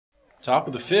Top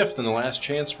of the fifth and the last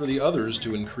chance for the others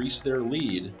to increase their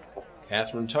lead.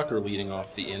 Catherine Tucker leading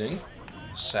off the inning.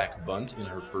 Sack bunt in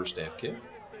her first at kick.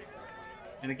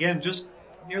 And again, just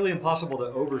nearly impossible to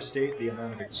overstate the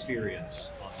amount of experience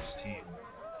on this team.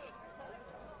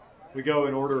 We go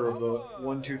in order of the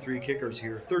 1, 2, 3 kickers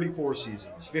here. 34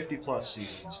 seasons, 50-plus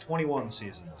seasons, 21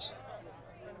 seasons.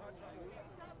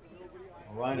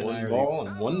 Orion One ball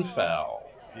and one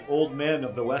foul. The old men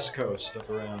of the West Coast up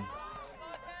around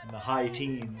in the high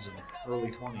teens and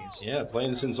early 20s. Yeah,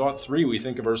 playing since '03, we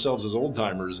think of ourselves as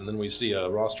old-timers, and then we see a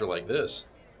roster like this.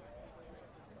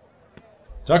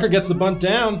 Tucker gets the bunt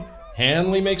down.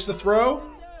 Hanley makes the throw.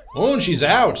 Oh, and she's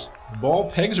out. The ball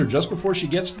pegs her just before she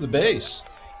gets to the base.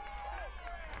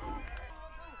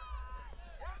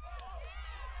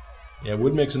 Yeah,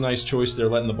 Wood makes a nice choice there,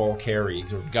 letting the ball carry.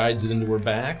 Sort of guides it into her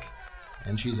back,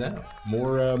 and she's out.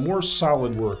 More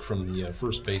solid work from the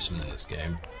first baseman in this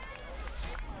game.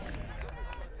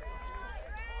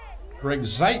 Greg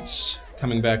Zeitz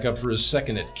coming back up for his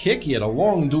second at kick. He had a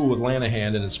long duel with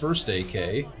Lanahan in his first AK.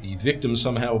 The victim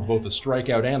somehow of both a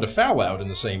strikeout and a foul out in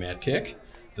the same at kick.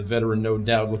 The veteran no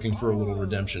doubt looking for a little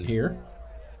redemption here.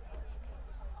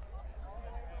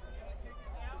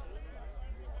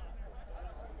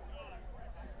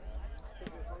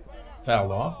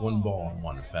 Fouled off, 1 ball and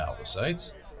 1 foul to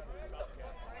Zeitz.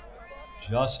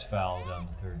 Just fouled on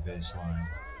the third baseline.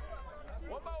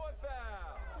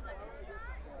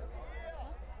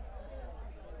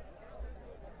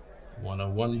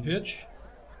 1-0-1 pitch.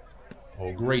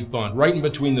 Oh, great bunt. Right in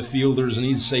between the fielders, and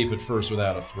he's safe at first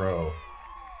without a throw.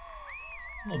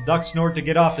 A little duck snort to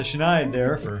get off the schneid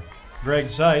there for Greg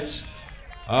Zeitz.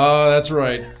 That's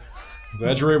right.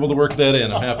 Glad you were able to work that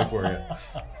in. I'm happy for you.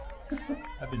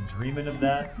 I've been dreaming of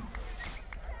that.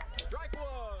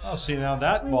 Oh, see, now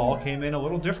that ball came in a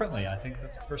little differently. I think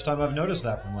that's the first time I've noticed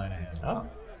that from Lanahan. Ah,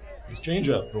 his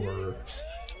changeup, or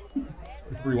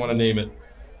whatever you want to name it.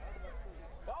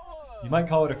 You might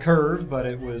call it a curve, but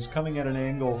it was coming at an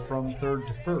angle from third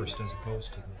to first as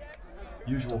opposed to the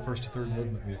usual first to third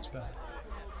movement we expect.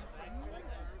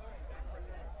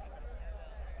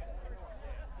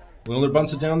 Wheeler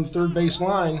bunts it down the third base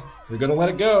line. They're going to let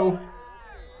it go.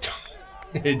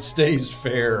 It stays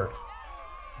fair.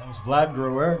 That was Vlad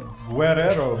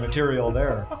Guerrero material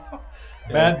there.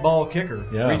 Bad ball kicker,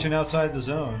 reaching outside the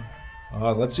zone.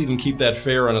 Let's see them keep that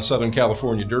fair on a Southern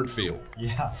California dirt field.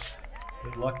 Yeah,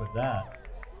 good luck with that.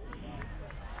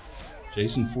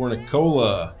 Jason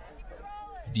Fornicola,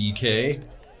 DK.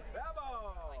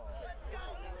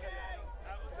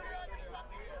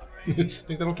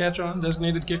 Think that'll catch on,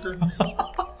 designated kicker?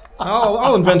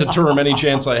 I'll invent a term any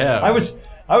chance I have.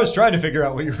 I was trying to figure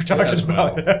out what you were talking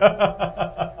about.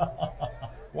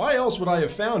 Why else would I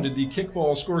have founded the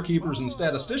Kickball Scorekeepers and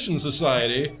Statisticians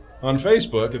Society on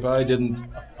Facebook if I didn't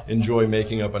enjoy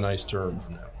making up a nice term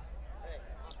for now?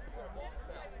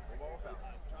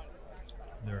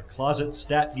 There are closet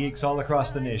stat geeks all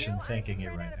across the nation thanking you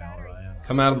right now, Orion.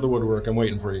 Come out of the woodwork. I'm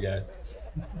waiting for you guys.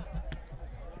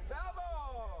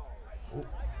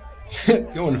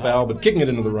 Going foul, but kicking it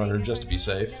into the runner just to be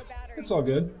safe. It's all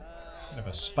good. Kind of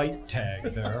a spite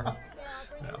tag there.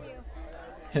 No.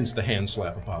 Hence the hand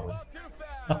slap apology.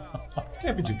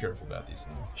 Can't be too careful about these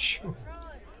things. Sure.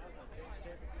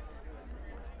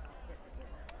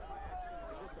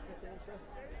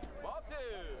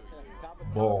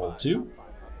 Ball 2.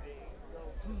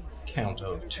 Count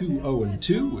of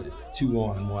 2-0-2 with 2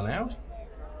 on and 1 out.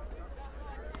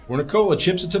 Fornicola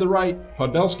chips it to the right.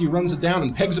 Podbelski runs it down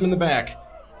and pegs him in the back.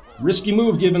 Risky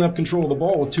move giving up control of the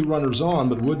ball with 2 runners on,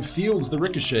 but Wood fields the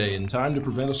ricochet in time to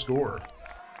prevent a score.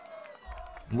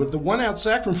 And with the 1-out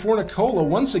sack from Fornicola,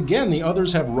 once again the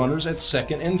others have runners at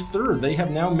second and third. They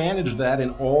have now managed that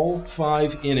in all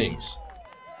 5 innings.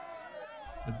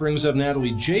 It brings up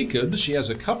Natalie Jacobs. She has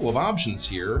a couple of options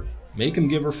here. Make him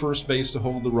give her first base to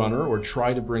hold the runner, or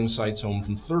try to bring Zeitz home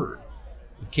from third.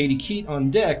 With Katie Keat on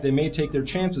deck, they may take their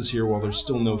chances here while there's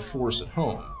still no force at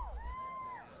home.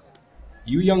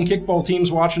 You young kickball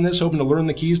teams watching this, hoping to learn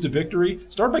the keys to victory,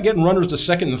 start by getting runners to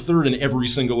second and third in every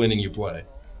single inning you play.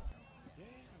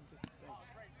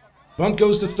 Bunt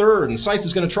goes to third, and Zeitz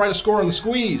is going to try to score on the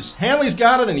squeeze. Hanley's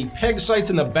got it, and he pegs Zeitz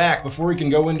in the back before he can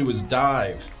go into his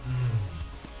dive.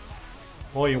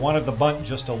 Well, you wanted the bunt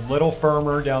just a little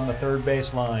firmer down the third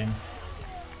base line.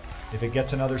 If it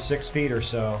gets another 6 feet or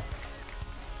so,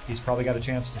 he's probably got a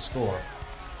chance to score.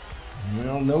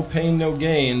 Well, no pain, no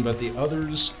gain, but the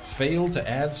others fail to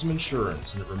add some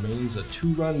insurance, and it remains a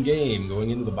 2-run game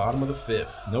going into the bottom of the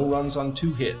 5th. No runs on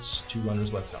 2 hits, 2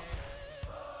 runners left on.